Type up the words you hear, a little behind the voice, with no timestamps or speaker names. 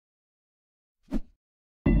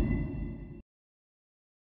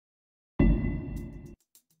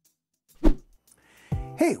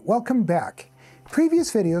Hey, welcome back.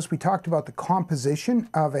 Previous videos we talked about the composition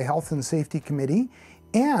of a health and safety committee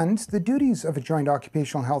and the duties of a joint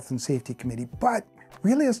occupational health and safety committee. But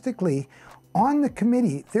realistically, on the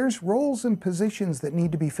committee, there's roles and positions that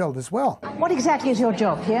need to be filled as well. What exactly is your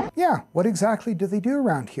job here? Yeah, what exactly do they do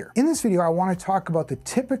around here? In this video, I want to talk about the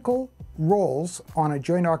typical roles on a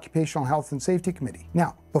joint occupational health and safety committee.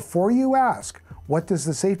 Now, before you ask, what does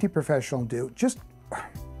the safety professional do? Just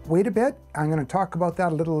wait a bit. I'm going to talk about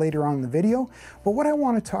that a little later on in the video. But what I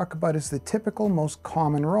want to talk about is the typical, most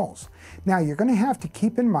common roles. Now, you're going to have to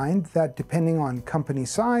keep in mind that depending on company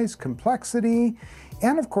size, complexity,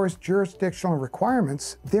 and of course, jurisdictional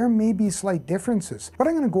requirements, there may be slight differences. What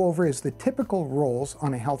I'm going to go over is the typical roles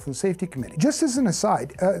on a health and safety committee. Just as an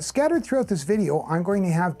aside, scattered throughout this video, I'm going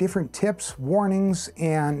to have different tips, warnings,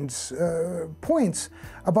 and points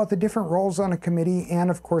about the different roles on a committee and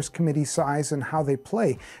of course, committee size and how they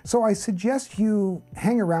play. So I suggest you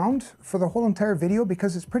hang around for the whole entire video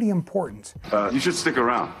because it's pretty important. You should stick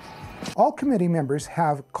around. All committee members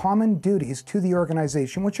have common duties to the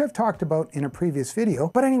organization, which I've talked about in a previous video.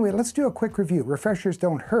 But anyway, let's do a quick review. Refreshers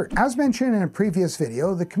don't hurt. As mentioned in a previous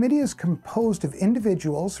video, the committee is composed of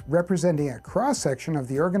individuals representing a cross-section of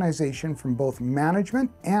the organization from both management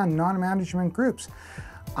and non-management groups.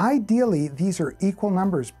 Ideally, these are equal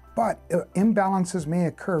numbers, but imbalances may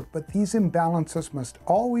occur, but these imbalances must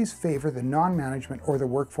always favor the non-management or the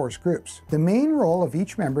workforce groups. The main role of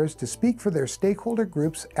each member is to speak for their stakeholder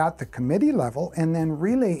groups at the committee level and then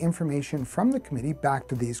relay information from the committee back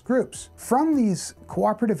to these groups. From these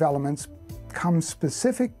cooperative elements come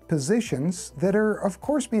specific positions that are of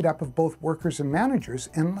course made up of both workers and managers,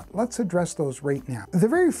 and let's address those right now. The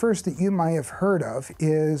very first that you might have heard of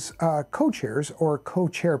is co-chairs or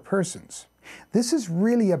co-chairpersons. This is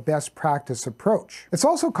really a best practice approach. It's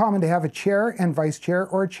also common to have a chair and vice chair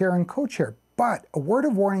or a chair and co-chair, but a word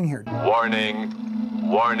of warning here. Warning,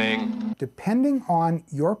 warning. Depending on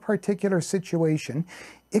your particular situation,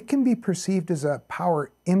 it can be perceived as a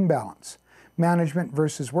power imbalance, management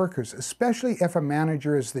versus workers, especially if a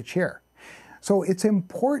manager is the chair. So it's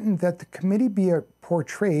important that the committee be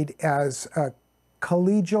portrayed as a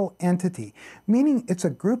collegial entity, meaning it's a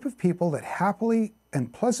group of people that happily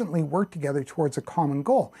and pleasantly work together towards a common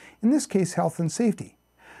goal, in this case, health and safety.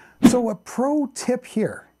 So a pro tip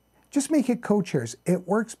here, just make it co-chairs. It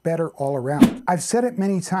works better all around. I've said it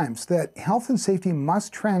many times that health and safety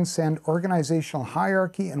must transcend organizational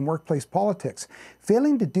hierarchy and workplace politics.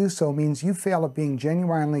 Failing to do so means you fail at being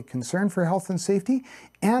genuinely concerned for health and safety,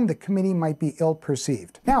 and the committee might be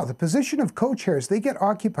ill-perceived. Now, the position of co-chairs, they get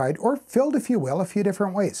occupied, or filled if you will, a few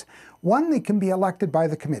different ways. One, they can be elected by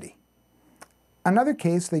the committee. Another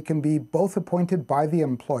case, they can be both appointed by the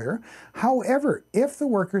employer. However, if the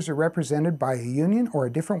workers are represented by a union or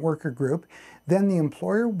a different worker group, then the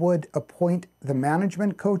employer would appoint the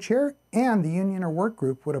management co-chair and the union or work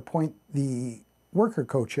group would appoint the worker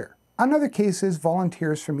co-chair. Another case is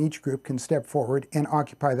volunteers from each group can step forward and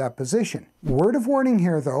occupy that position. Word of warning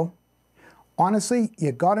here though, honestly,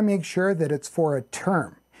 you gotta make sure that it's for a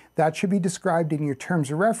term. That should be described in your terms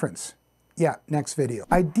of reference. Yeah, next video.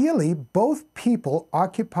 Ideally, both people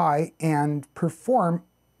occupy and perform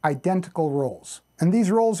identical roles. And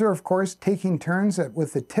these roles are, of course, taking turns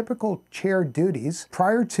with the typical chair duties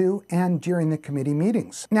prior to and during the committee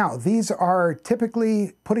meetings. Now, these are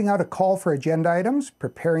typically putting out a call for agenda items,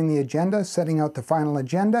 preparing the agenda, setting out the final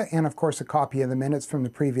agenda, and of course, a copy of the minutes from the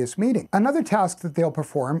previous meeting. Another task that they'll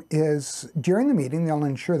perform is during the meeting, they'll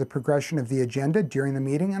ensure the progression of the agenda during the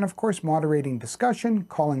meeting, and of course, moderating discussion,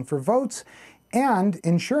 calling for votes, and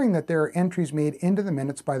ensuring that there are entries made into the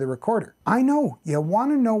minutes by the recorder. I know, you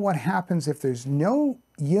want to know what happens if there's no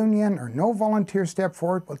union or no volunteer step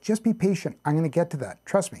forward. Well, just be patient. I'm going to get to that.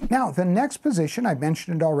 Trust me. Now, the next position, I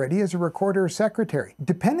mentioned it already, is a recorder or secretary.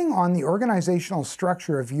 Depending on the organizational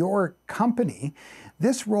structure of your company,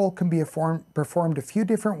 this role can be performed a few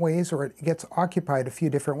different ways, or it gets occupied a few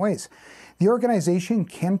different ways. The organization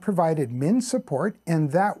can provide admin support,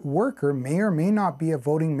 and that worker may or may not be a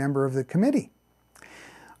voting member of the committee.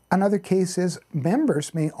 Another case is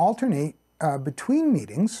members may alternate between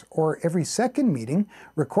meetings or every second meeting,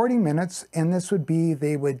 recording minutes, and this would be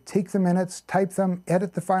they would take the minutes, type them,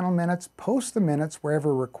 edit the final minutes, post the minutes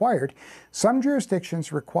wherever required. Some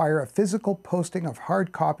jurisdictions require a physical posting of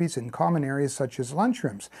hard copies in common areas such as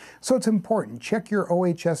lunchrooms. So it's important. Check your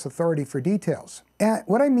OHS authority for details. And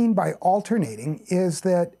what I mean by alternating is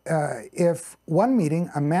that if one meeting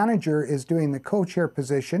a manager is doing the co-chair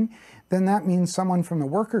position, then that means someone from the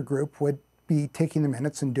worker group would be taking the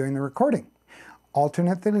minutes and doing the recording.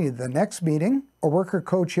 Alternately, the next meeting, a worker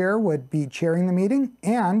co-chair would be chairing the meeting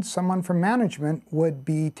and someone from management would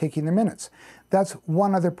be taking the minutes. That's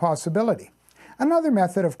one other possibility. Another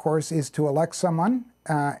method, of course, is to elect someone,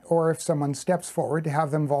 or if someone steps forward, to have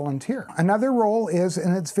them volunteer. Another role is,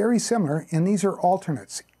 and it's very similar, and these are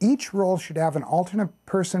alternates. Each role should have an alternate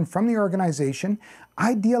person from the organization,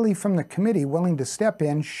 ideally from the committee, willing to step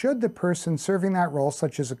in should the person serving that role,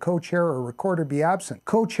 such as a co-chair or recorder, be absent.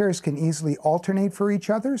 Co-chairs can easily alternate for each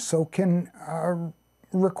other, so can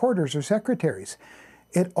recorders or secretaries.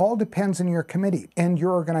 It all depends on your committee and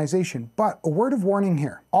your organization. But a word of warning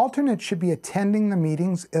here. Alternates should be attending the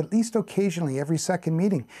meetings at least occasionally, every second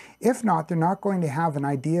meeting. If not, they're not going to have an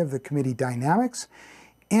idea of the committee dynamics,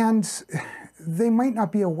 and they might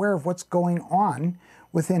not be aware of what's going on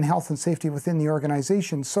within health and safety within the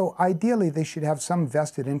organization. So ideally, they should have some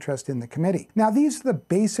vested interest in the committee. Now, these are the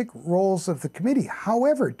basic roles of the committee.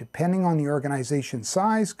 However, depending on the organization's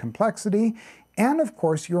size, complexity, and of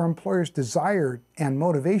course your employer's desire and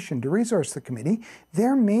motivation to resource the committee,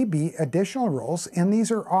 there may be additional roles, and these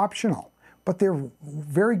are optional, but they're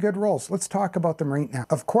very good roles. Let's talk about them right now.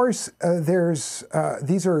 Of course,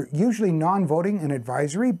 these are usually non-voting and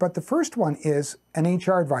advisory, but the first one is an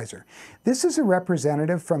HR advisor. This is a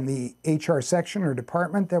representative from the HR section or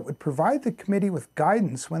department that would provide the committee with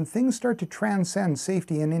guidance when things start to transcend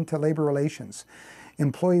safety and into labor relations,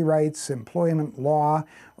 employee rights, employment law,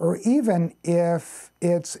 or even if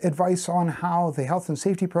it's advice on how the health and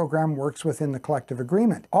safety program works within the collective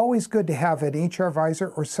agreement. Always good to have an HR advisor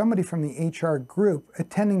or somebody from the HR group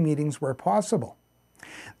attending meetings where possible.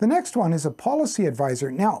 The next one is a policy advisor.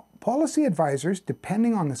 Now, policy advisors,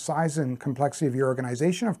 depending on the size and complexity of your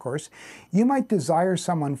organization, of course, you might desire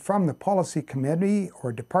someone from the policy committee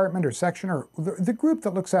or department or section or the group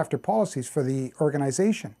that looks after policies for the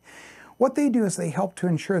organization. What they do is they help to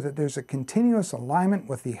ensure that there's a continuous alignment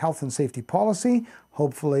with the health and safety policy.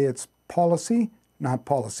 Hopefully it's policy, not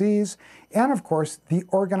policies. And of course, the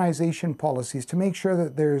organization policies to make sure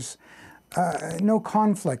that there's no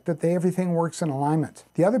conflict, that everything works in alignment.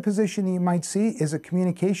 The other position you might see is a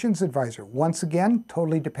communications advisor. Once again,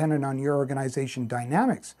 totally dependent on your organization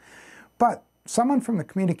dynamics. But someone from the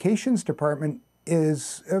communications department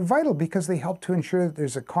is vital because they help to ensure that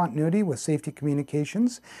there's a continuity with safety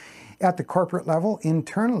communications at the corporate level,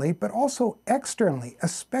 internally, but also externally,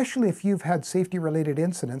 especially if you've had safety-related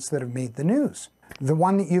incidents that have made the news. The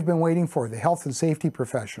one that you've been waiting for, the health and safety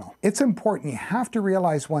professional. It's important. You have to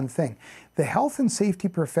realize one thing. The health and safety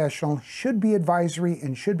professional should be advisory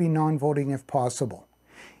and should be non-voting if possible.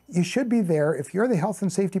 You should be there. If you're the health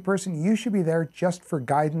and safety person, you should be there just for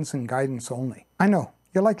guidance and guidance only. I know,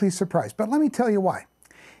 you're likely surprised, but let me tell you why.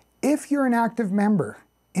 If you're an active member,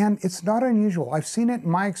 and it's not unusual, I've seen it in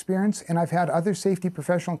my experience, and I've had other safety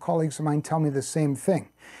professional colleagues of mine tell me the same thing,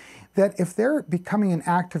 that if they're becoming an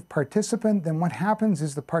active participant, then what happens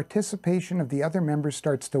is the participation of the other members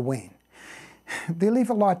starts to wane. They leave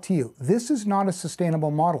a lot to you. This is not a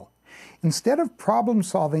sustainable model. Instead of problem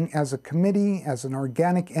solving as a committee, as an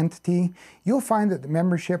organic entity, you'll find that the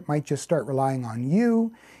membership might just start relying on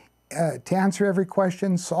you to answer every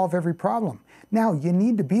question, solve every problem. Now, you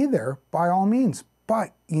need to be there by all means,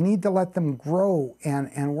 but you need to let them grow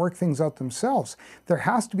and work things out themselves. There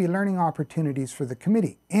has to be learning opportunities for the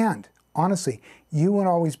committee. And honestly, you won't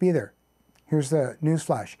always be there. Here's the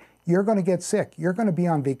newsflash. You're going to get sick. You're going to be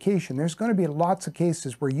on vacation. There's going to be lots of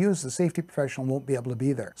cases where you as the safety professional won't be able to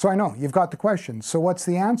be there. So I know you've got the question. So what's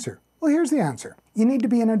the answer? Well, here's the answer. You need to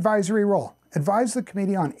be in an advisory role. Advise the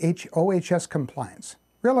committee on OHS compliance.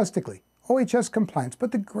 Realistically, OHS compliance,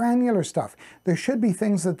 but the granular stuff. There should be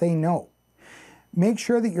things that they know. Make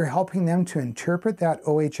sure that you're helping them to interpret that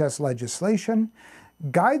OHS legislation,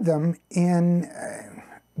 guide them in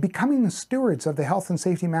becoming the stewards of the health and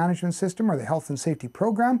safety management system or the health and safety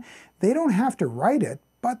program. They don't have to write it,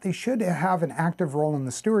 but they should have an active role in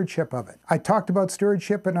the stewardship of it. I talked about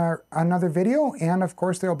stewardship in another video, and of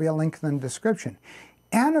course there'll be a link in the description.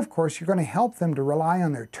 And of course, you're going to help them to rely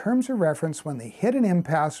on their terms of reference when they hit an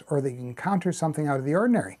impasse or they encounter something out of the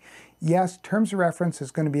ordinary. Yes, terms of reference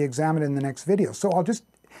is going to be examined in the next video. So I'll just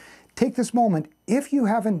take this moment. If you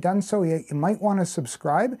haven't done so yet, you might want to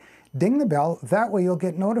subscribe, ding the bell. That way you'll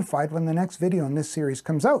get notified when the next video in this series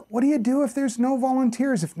comes out. What do you do if there's no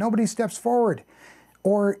volunteers, if nobody steps forward,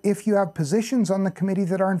 or if you have positions on the committee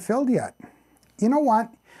that aren't filled yet? You know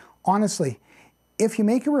what? Honestly, if you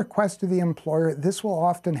make a request to the employer, this will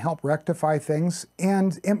often help rectify things.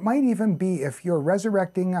 And it might even be if you're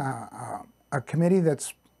resurrecting a committee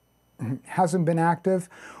that's hasn't been active,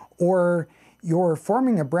 or you're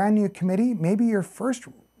forming a brand new committee, maybe your first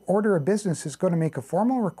order of business is going to make a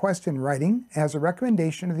formal request in writing as a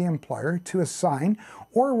recommendation to the employer to assign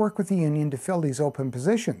or work with the union to fill these open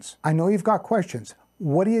positions. I know you've got questions.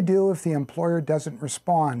 What do you do if the employer doesn't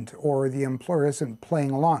respond or the employer isn't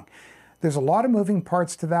playing along? There's a lot of moving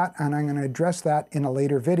parts to that, and I'm going to address that in a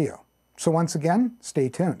later video. So once again, stay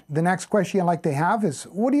tuned. The next question I'd like to have is,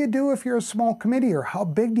 what do you do if you're a small committee, or how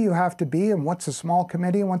big do you have to be, and what's a small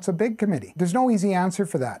committee and what's a big committee? There's no easy answer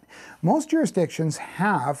for that. Most jurisdictions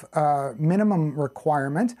have a minimum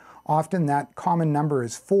requirement. Often that common number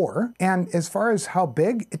is 4. And as far as how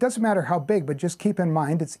big, it doesn't matter how big, but just keep in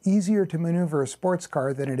mind it's easier to maneuver a sports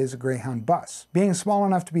car than it is a Greyhound bus. Being small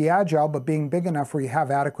enough to be agile, but being big enough where you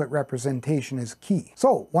have adequate representation is key.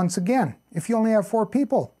 So once again, if you only have 4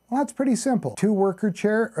 people, well, that's pretty simple. 2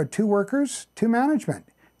 workers, 2 management.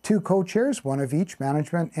 2 co-chairs, 1 of each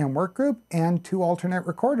management and work group, and 2 alternate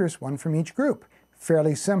recorders, 1 from each group.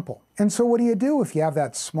 Fairly simple. And so what do you do if you have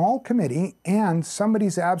that small committee and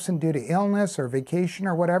somebody's absent due to illness or vacation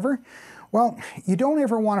or whatever? Well, you don't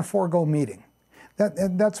ever want to forego meeting.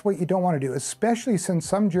 That's what you don't want to do, especially since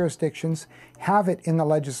some jurisdictions have it in the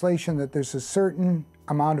legislation that there's a certain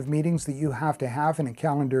amount of meetings that you have to have in a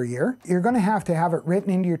calendar year. You're going to have it written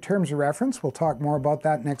into your terms of reference. We'll talk more about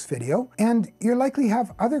that next video. And you'll likely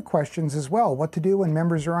have other questions as well. What to do when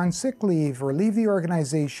members are on sick leave or leave the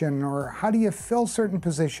organization, or how do you fill certain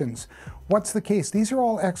positions? What's the case? These are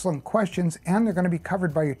all excellent questions, and they're going to be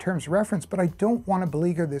covered by your terms of reference, but I don't want to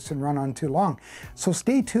beleaguer this and run on too long. So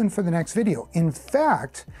stay tuned for the next video. In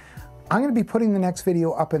fact, I'm going to be putting the next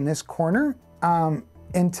video up in this corner.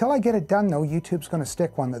 Until I get it done though, YouTube's going to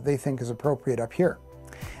stick one that they think is appropriate up here.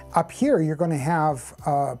 Up here, you're going to have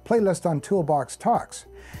a playlist on Toolbox Talks.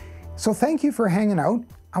 So thank you for hanging out.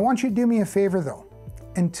 I want you to do me a favor though.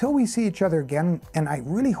 Until we see each other again, and I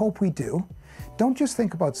really hope we do, don't just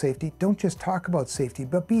think about safety, don't just talk about safety,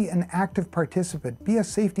 but be an active participant. Be a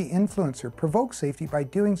safety influencer. Provoke safety by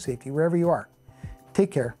doing safety wherever you are.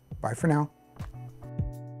 Take care. Bye for now.